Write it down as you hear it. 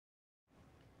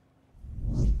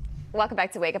Welcome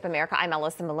back to Wake Up America. I'm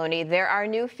Alyssa Maloney. There are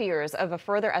new fears of a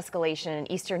further escalation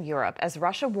in Eastern Europe as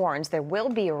Russia warns there will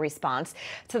be a response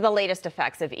to the latest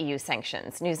effects of EU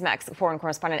sanctions. Newsmax foreign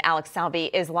correspondent Alex Salvi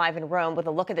is live in Rome with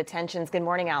a look at the tensions. Good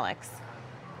morning, Alex.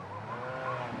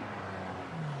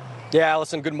 Yeah,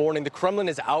 Allison, good morning. The Kremlin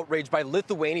is outraged by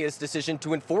Lithuania's decision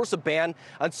to enforce a ban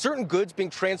on certain goods being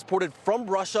transported from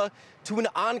Russia to an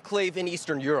enclave in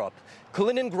Eastern Europe.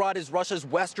 Kaliningrad is Russia's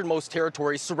westernmost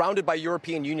territory, surrounded by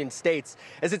European Union states,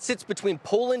 as it sits between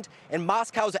Poland and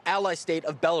Moscow's ally state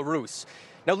of Belarus.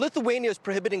 Now, Lithuania is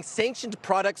prohibiting sanctioned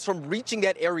products from reaching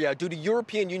that area due to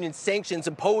European Union sanctions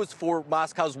imposed for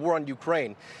Moscow's war on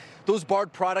Ukraine. Those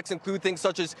barred products include things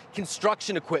such as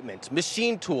construction equipment,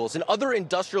 machine tools, and other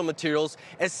industrial materials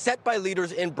as set by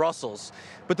leaders in Brussels.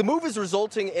 But the move is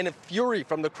resulting in a fury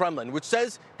from the Kremlin, which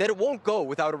says that it won't go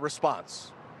without a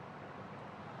response.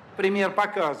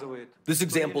 This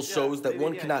example shows that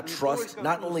one cannot trust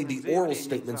not only the oral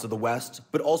statements of the West,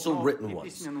 but also written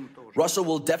ones. Russia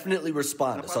will definitely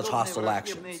respond to such hostile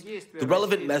actions. The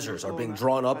relevant measures are being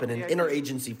drawn up in an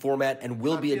interagency format and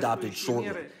will be adopted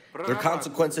shortly. Their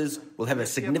consequences will have a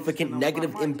significant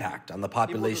negative impact on the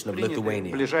population of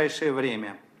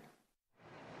Lithuania.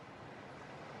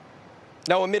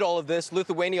 Now, amid all of this,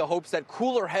 Lithuania hopes that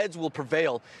cooler heads will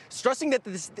prevail, stressing that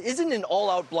this isn't an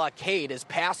all-out blockade, as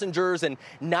passengers and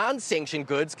non-sanctioned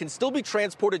goods can still be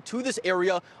transported to this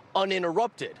area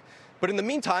uninterrupted. But in the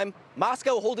meantime,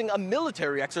 Moscow holding a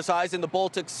military exercise in the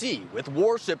Baltic Sea, with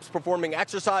warships performing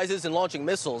exercises and launching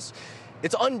missiles.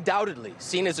 It's undoubtedly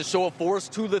seen as a show of force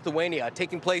to Lithuania,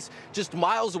 taking place just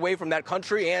miles away from that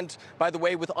country and, by the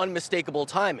way, with unmistakable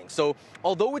timing. So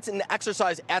although it's an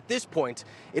exercise at this point,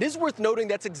 it is worth noting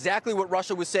that's exactly what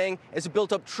Russia was saying as it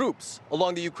built up troops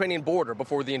along the Ukrainian border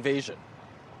before the invasion.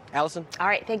 Allison? All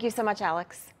right. Thank you so much,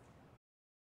 Alex.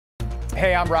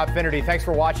 Hey, I'm Rob Finnerty. Thanks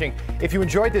for watching. If you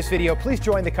enjoyed this video, please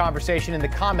join the conversation in the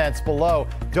comments below.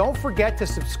 Don't forget to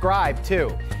subscribe,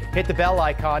 too. Hit the bell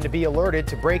icon to be alerted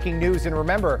to breaking news. And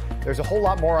remember, there's a whole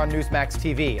lot more on Newsmax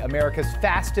TV, America's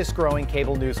fastest growing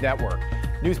cable news network.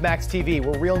 Newsmax TV,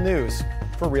 where real news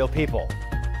for real people.